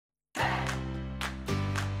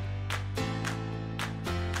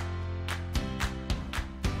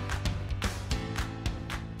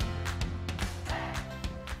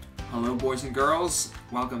Hello boys and girls,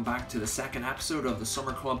 welcome back to the second episode of the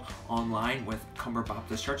Summer Club Online with Cumber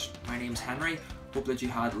Baptist Church. My name's Henry. Hope that you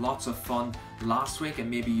had lots of fun last week and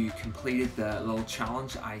maybe you completed the little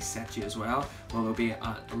challenge I set you as well. Well, there'll be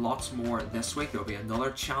lots more this week. There'll be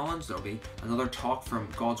another challenge, there'll be another talk from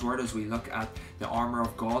God's Word as we look at the armour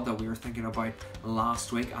of God that we were thinking about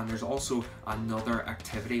last week, and there's also another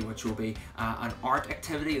activity which will be an art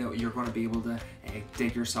activity that you're going to be able to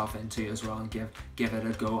dig yourself into as well and give it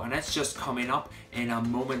a go, and it's just coming up in a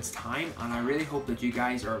moment's time, and I really hope that you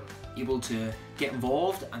guys are able to get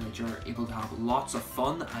involved and that you're able to have lots of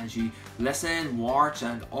fun as you listen, watch,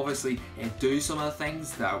 and obviously do some of the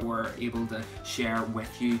things that we're able to share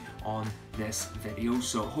with you on this video.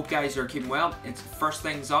 So hope guys are keeping well. It's first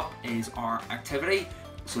things up is our activity,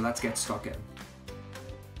 so let's get stuck in.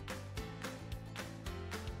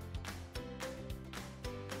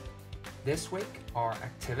 This week our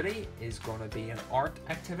activity is going to be an art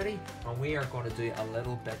activity, and we are going to do a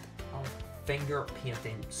little bit of finger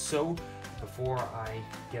painting. So before I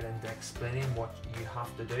get into explaining what you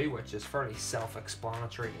have to do, which is fairly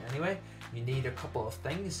self-explanatory anyway, you need a couple of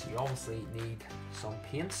things. You obviously need some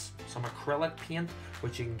paints, some acrylic paint,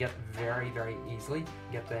 which you can get very easily.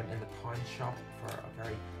 Get them in the pound shop for a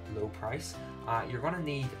very low price. You're going to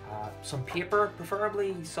need some paper,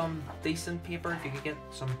 preferably some decent paper. If you could get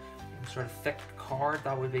some sort of thick card,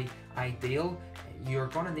 that would be ideal. You're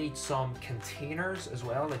going to need some containers as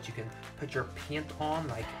well that you can put your paint on,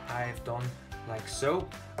 like I've done, like so.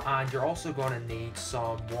 And you're also going to need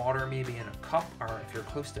some water, maybe in a cup, or if you're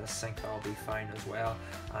close to a sink, that'll be fine as well,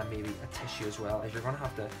 and maybe a tissue as well, as you're going to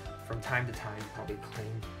have to from time to time probably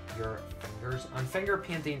clean your fingers. And finger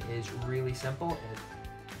painting is really simple.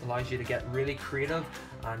 It allows you to get really creative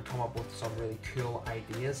and come up with some really cool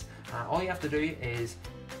ideas. All you have to do is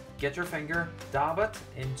get your finger, dab it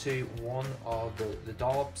into one of the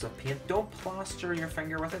dollops of paint. Don't plaster your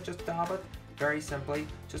finger with it, just dab it very simply.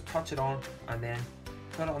 Just touch it on and then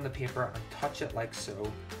put it on the paper and touch it like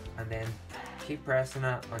so, and then keep pressing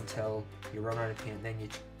it until you run out of paint.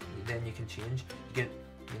 Then you can change.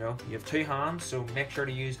 You have two hands, so make sure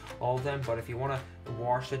to use all of them, but if you want to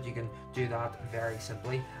wash it, you can do that very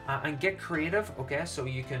simply. And get creative, okay? So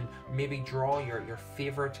you can maybe draw your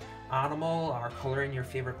favorite animal, or color in your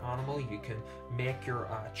favorite animal. You can make your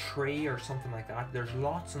tree or something like that. There's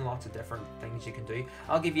lots and lots of different things you can do.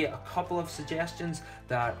 I'll give you a couple of suggestions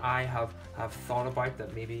that I have thought about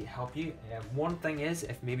that maybe help you. One thing is,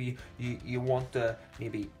 if maybe you want to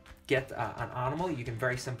maybe get an animal, you can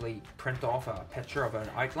very simply print off a picture of an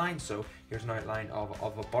outline. So here's an outline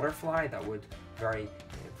of a butterfly that would very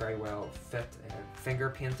well fit finger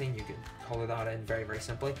painting. You can color that in very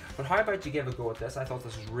simply. But how about you give a go at this? I thought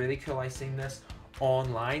this was really cool. I seen this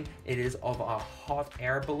online. It is of a hot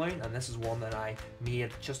air balloon, and this is one that I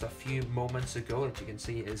made just a few moments ago that you can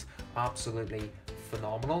see is absolutely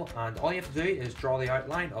phenomenal. And all you have to do is draw the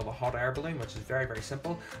outline of a hot air balloon, which is very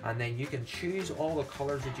simple, and then you can choose all the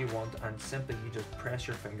colors that you want, and simply you just press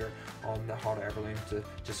your finger on the hot air balloon to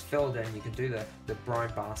just fill it in. You can do the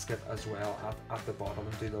brown basket as well at the bottom,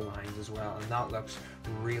 and do the lines as well, and that looks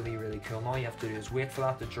really cool. And all you have to do is wait for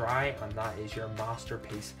that to dry, and that is your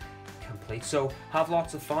masterpiece complete. So have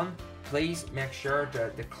lots of fun. Please make sure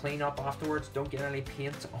to clean up afterwards. Don't get any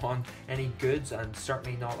paint on any goods, and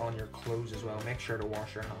certainly not on your clothes as well. Make sure to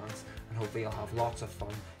wash your hands, and hopefully you'll have lots of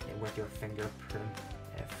fun with your fingerprint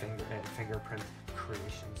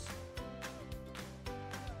creations.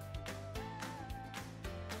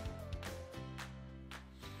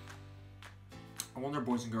 I wonder,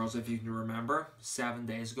 boys and girls, if you can remember 7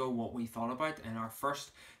 days ago what we thought about in our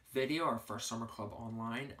first video, our first Summer Club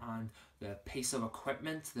Online, and the piece of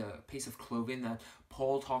equipment, the piece of clothing that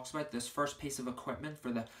Paul talks about, this first piece of equipment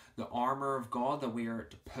for the armor of God that we are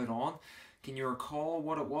to put on. Can you recall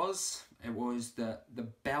what it was? It was the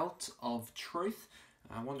belt of truth.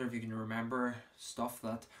 I wonder if you can remember stuff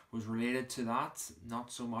that was related to that,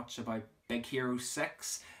 not so much about Big Hero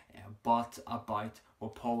 6, but about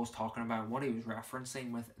what Paul was talking about, what he was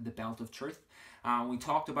referencing with the belt of truth. We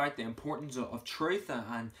talked about the importance of truth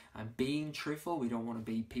and being truthful. We don't want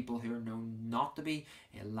to be people who are known not to be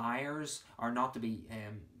liars, or not to be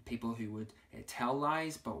people who would tell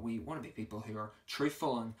lies, but we want to be people who are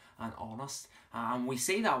truthful and honest. And we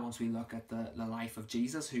see that once we look at the life of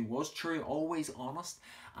Jesus, who was true, always honest.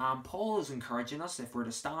 Paul is encouraging us, if we're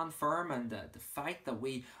to stand firm and to fight, that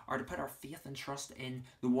we are to put our faith and trust in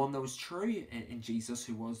the one that was true, in Jesus,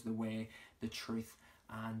 who was the way, the truth,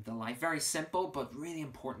 and the life. Very simple, but really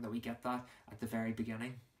important that we get that at the very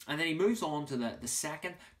beginning. And then he moves on to the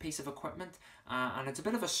second piece of equipment, and it's a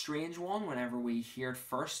bit of a strange one whenever we hear it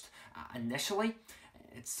first initially.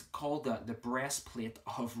 it's called the breastplate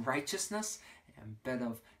of righteousness. A bit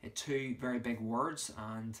of two very big words,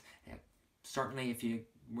 and certainly if you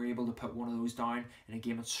were able to put one of those down in a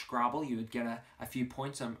game of Scrabble, you would get a few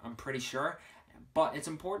points, I'm pretty sure. But it's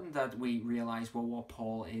important that we realize, well, what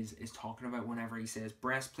Paul is talking about whenever he says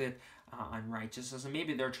breastplate and righteousness. And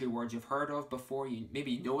maybe they're two words you've heard of before.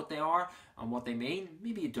 Maybe you know what they are and what they mean.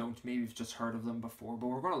 Maybe you don't. Maybe you've just heard of them before. But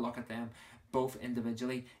we're going to look at them both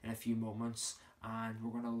individually in a few moments, and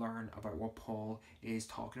we're going to learn about what Paul is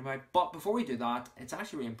talking about. But before we do that, it's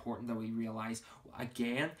actually really important that we realize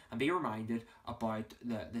again and be reminded about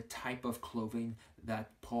the type of clothing that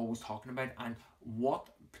Paul was talking about and what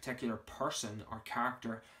particular person or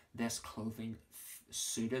character this clothing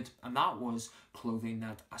suited. And that was clothing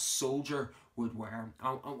that a soldier would wear.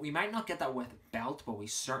 And we might not get that with belt, but we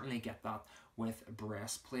certainly get that with a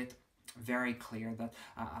breastplate. Very clear that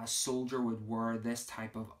a soldier would wear this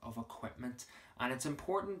type of equipment. And it's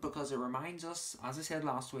important because it reminds us, as I said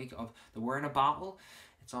last week, of that we're in a battle.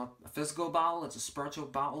 It's not a physical battle, it's a spiritual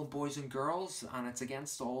battle, boys and girls, and it's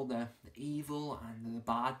against all the evil and the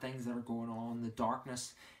bad things that are going on, the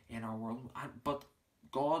darkness in our world. But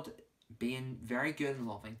God, being very good and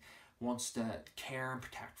loving, wants to care and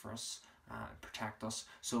protect us.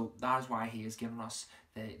 So that is why He has given us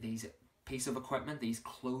these piece of equipment, these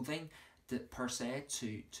clothing, per se,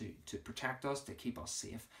 to protect us, to keep us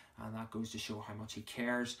safe. And that goes to show how much He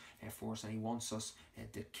cares for us, and He wants us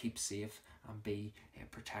to keep safe and be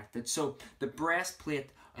protected. So the breastplate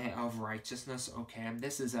of righteousness, okay, and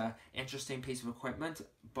this is a interesting piece of equipment,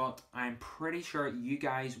 but I'm pretty sure you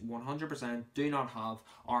guys 100% do not have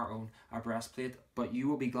our own breastplate, but you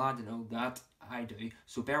will be glad to know that I do.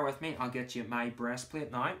 So bear with me, I'll get you my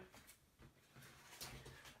breastplate now.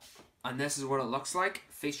 And this is what it looks like.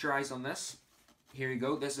 Feast your eyes on this. Here you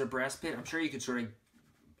go. This is a breastplate. I'm sure you could sort of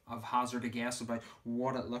hazard a guess about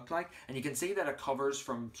what it looked like, and you can see that it covers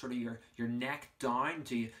from sort of your neck down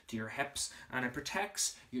to your hips, and it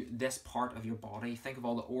protects this part of your body. Think of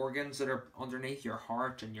all the organs that are underneath your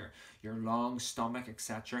heart and your lungs, stomach,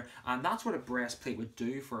 etc. And that's what a breastplate would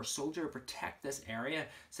do for a soldier, protect this area.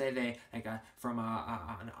 Say they from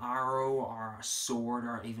an arrow or a sword,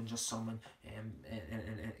 or even just someone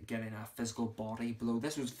getting a physical body blow.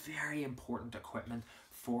 This was very important equipment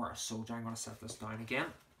for a soldier. I'm going to set this down again.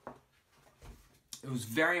 It was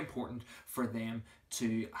very important for them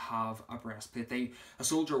to have a breastplate. A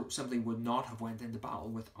soldier simply would not have went into battle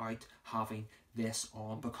without having this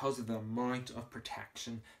on, because of the amount of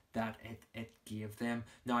protection that it gave them.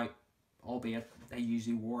 Now, albeit they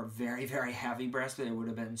usually wore a very, very heavy breastplate, it would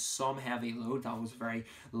have been some heavy load. That was a very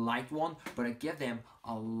light one, but it gave them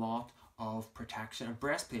a lot of protection. A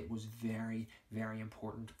breastplate was very, very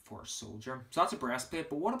important for a soldier. So that's a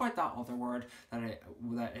breastplate. But what about that other word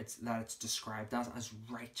that it's described as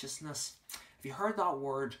righteousness? Have you heard that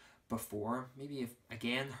word before? Maybe you've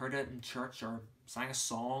again heard it in church, or sang a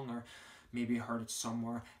song, or maybe you heard it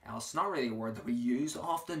somewhere else. Not really a word that we use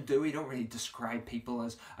often, do we? Don't really describe people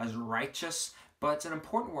as righteous, but it's an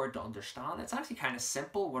important word to understand. It's actually kind of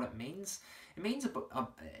simple what it means. It means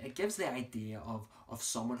it gives the idea of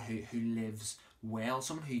someone who lives well,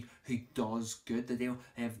 someone who does good, that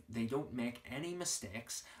they don't make any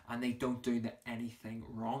mistakes, and they don't do anything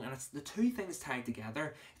wrong. And it's the two things tied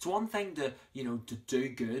together. It's one thing to do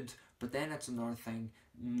good, but then it's another thing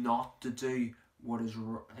not to do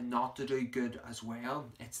not to do good as well.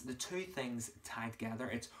 It's the two things tied together.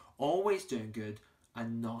 It's always doing good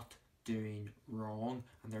and not doing wrong,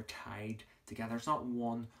 and they're tied together. It's not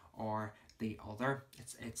one or the other.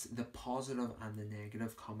 It's the positive and the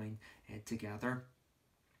negative coming together.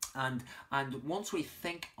 And once we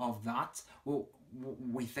think of that, well,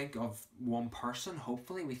 we think of one person.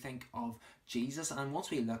 Hopefully we think of Jesus, and once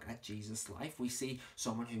we look at Jesus' life, we see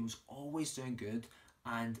someone who was always doing good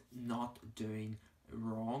and not doing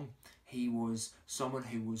wrong. He was someone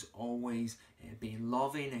who was always being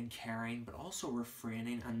loving and caring, but also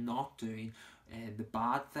refraining and not doing the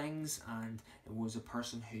bad things. And it was a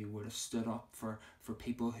person who would have stood up for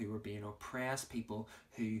people who were being oppressed, people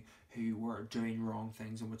who were doing wrong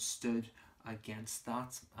things, and would stood against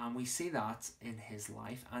that. And we see that in his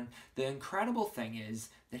life. And the incredible thing is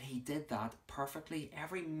that he did that perfectly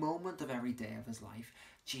every moment of every day of his life.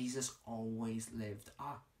 Jesus always lived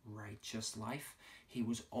a righteous life. He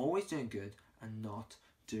was always doing good and not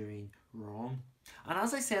doing wrong. And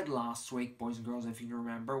as I said last week, boys and girls, if you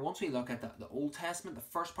remember, once we look at the Old Testament, the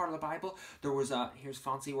first part of the Bible, there was here's a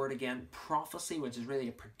fancy word again, prophecy, which is really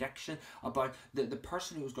a prediction about the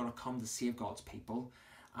person who was going to come to save God's people.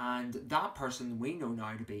 And that person we know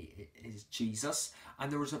now to be is Jesus. And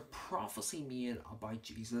there was a prophecy made about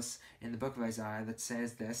Jesus in the book of Isaiah that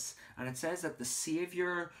says this, and it says that the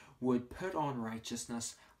Saviour would put on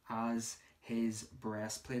righteousness as his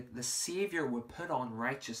breastplate. The Saviour would put on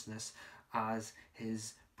righteousness as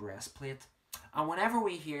his breastplate. And whenever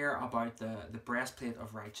we hear about the breastplate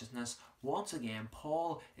of righteousness, once again,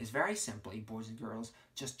 Paul is very simply, boys and girls,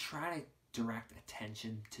 just trying to direct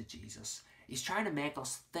attention to Jesus. He's trying to make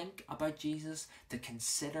us think about Jesus, to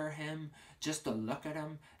consider him, just to look at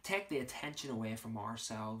him, take the attention away from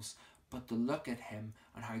ourselves, but to look at him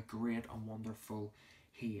and how great and wonderful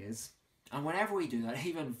he is. And whenever we do that,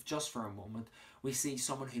 even just for a moment, we see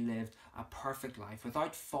someone who lived a perfect life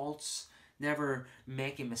without faults, never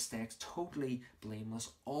making mistakes, totally blameless,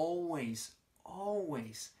 always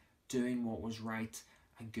doing what was right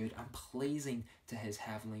and good and pleasing to his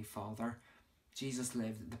heavenly Father. Jesus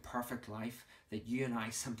lived the perfect life that you and I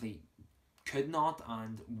simply could not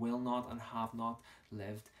and will not and have not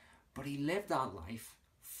lived. But he lived that life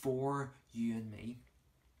for you and me.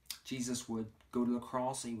 Jesus would go to the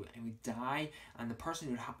cross, he would die, and the person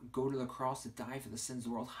who would go to the cross to die for the sins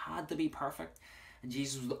of the world had to be perfect. And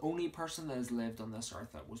Jesus was the only person that has lived on this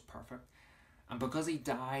earth that was perfect. And because he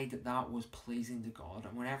died, that was pleasing to God.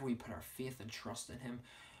 And whenever we put our faith and trust in him,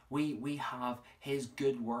 we have his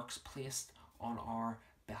good works placed on our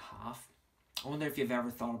behalf. I wonder if you've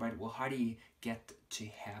ever thought about it, well, how do you get to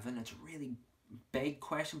heaven? It's a really big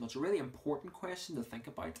question, but it's a really important question to think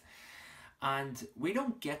about. And we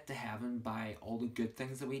don't get to heaven by all the good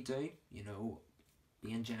things that we do, you know,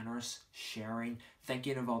 being generous, sharing,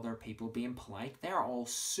 thinking of other people, being polite. They're all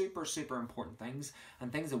super important things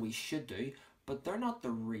and things that we should do, but they're not the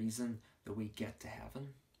reason that we get to heaven.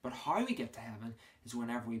 But how we get to heaven is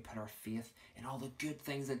whenever we put our faith in all the good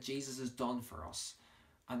things that Jesus has done for us.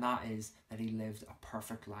 And that is that he lived a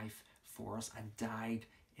perfect life for us and died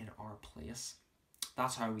in our place.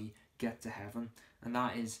 That's how we get to heaven. And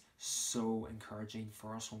that is so encouraging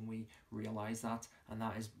for us when we realize that. And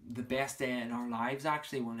that is the best day in our lives,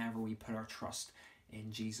 actually, whenever we put our trust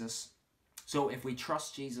in Jesus. So if we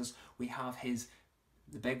trust Jesus, we have his,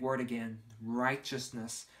 the big word again,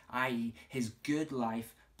 righteousness, i.e. his good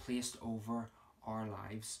life placed over our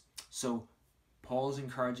lives. So Paul is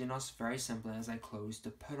encouraging us, very simply as I close, to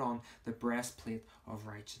put on the breastplate of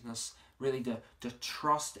righteousness, really to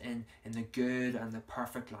trust in the good and the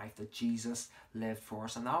perfect life that Jesus lived for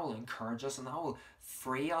us. And that will encourage us, and that will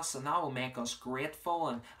free us, and that will make us grateful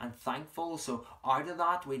and thankful. So out of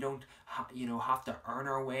that, we don't have to earn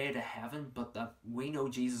our way to heaven, but that we know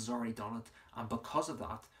Jesus has already done it. And because of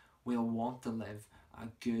that, we'll want to live a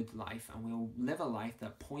good life, and we'll live a life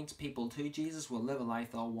that points people to Jesus. We'll live a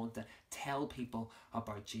life that will want to tell people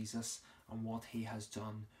about Jesus and what he has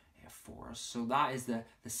done for us. So that is the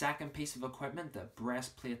second piece of equipment, the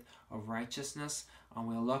breastplate of righteousness, and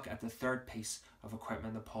we'll look at the third piece of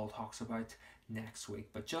equipment that Paul talks about next week.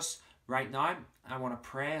 But just right now, I want to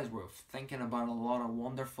pray as we're thinking about a lot of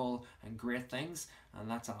wonderful and great things, and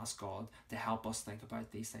let's ask God to help us think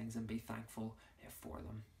about these things and be thankful for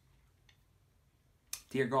them.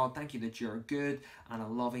 Dear God, thank you that you're a good and a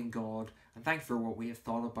loving God, and thank you for what we have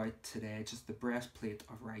thought about today, just the breastplate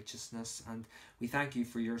of righteousness. And we thank you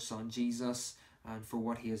for your Son Jesus and for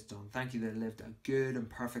what he has done. Thank you that he lived a good and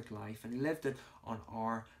perfect life, and he lived it on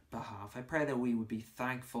our behalf. I pray that we would be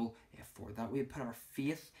thankful for that. We would put our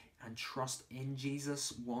faith and trust in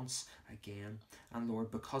Jesus once again. And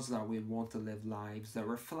Lord, because of that, we would want to live lives that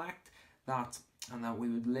reflect that, and that we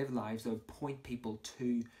would live lives that would point people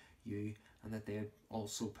to you, and that they would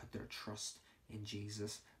also put their trust in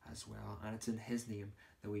Jesus as well. And it's in his name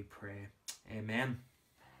that we pray. Amen.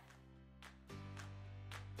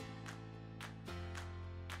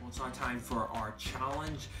 Well, it's now time for our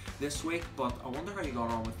challenge this week, but I wonder how you got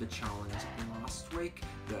on with the challenge last week.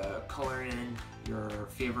 The colouring in your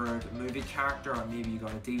favourite movie character, or maybe you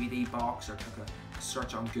got a DVD box or took a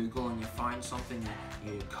search on Google and you found something,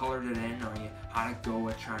 you coloured it in, or you had a go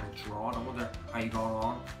at trying to draw it. I wonder how you got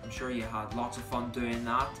on. I'm sure you had lots of fun doing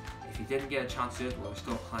that. If you didn't get a chance to do it, well, there's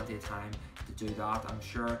still plenty of time to do that. I'm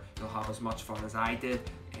sure you'll have as much fun as I did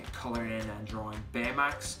colouring in and drawing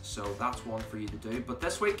Baymax, so that's one for you to do. But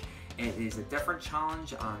this week it is a different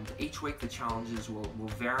challenge, and each week the challenges will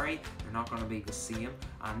vary. They're not going to be the same.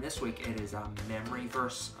 And this week it is a memory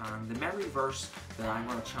verse, and the memory verse that I'm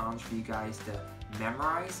going to challenge for you guys to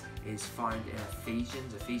memorize is found in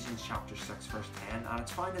Ephesians chapter 6 verse 10, and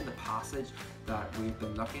it's found in the passage that we've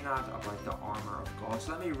been looking at about the armour of God.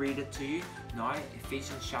 So let me read it to you now.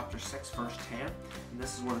 Ephesians chapter 6 verse 10, and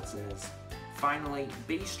this is what it says. Finally,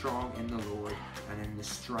 be strong in the Lord and in the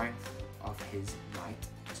strength of His might.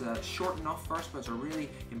 It's a short enough verse, but it's a really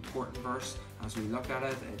important verse. As we look at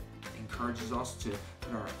it, it encourages us to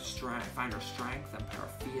put our strength, find our strength and put our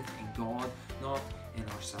faith in God, not in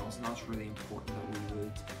ourselves. And that's really important that we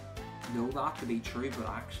would know that to be true, but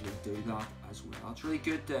actually do that as well. It's really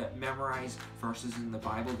good to memorize verses in the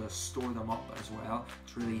Bible, to store them up as well.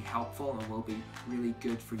 It's really helpful and will be really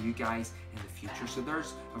good for you guys in the future. So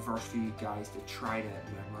there's a verse for you guys to try to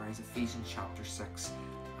memorize, Ephesians chapter 6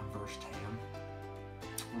 and verse 10.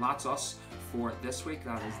 Well, that's us for this week.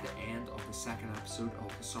 That is the end of the second episode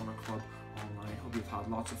of the Summer Club Online. Hope you've had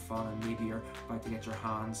lots of fun, and maybe you're about to get your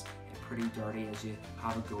hands pretty dirty as you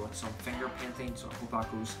have a go at some finger painting. So I hope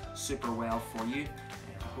that goes super well for you,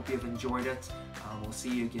 and I hope you've enjoyed it, and we'll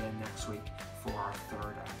see you again next week for our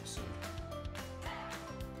third episode.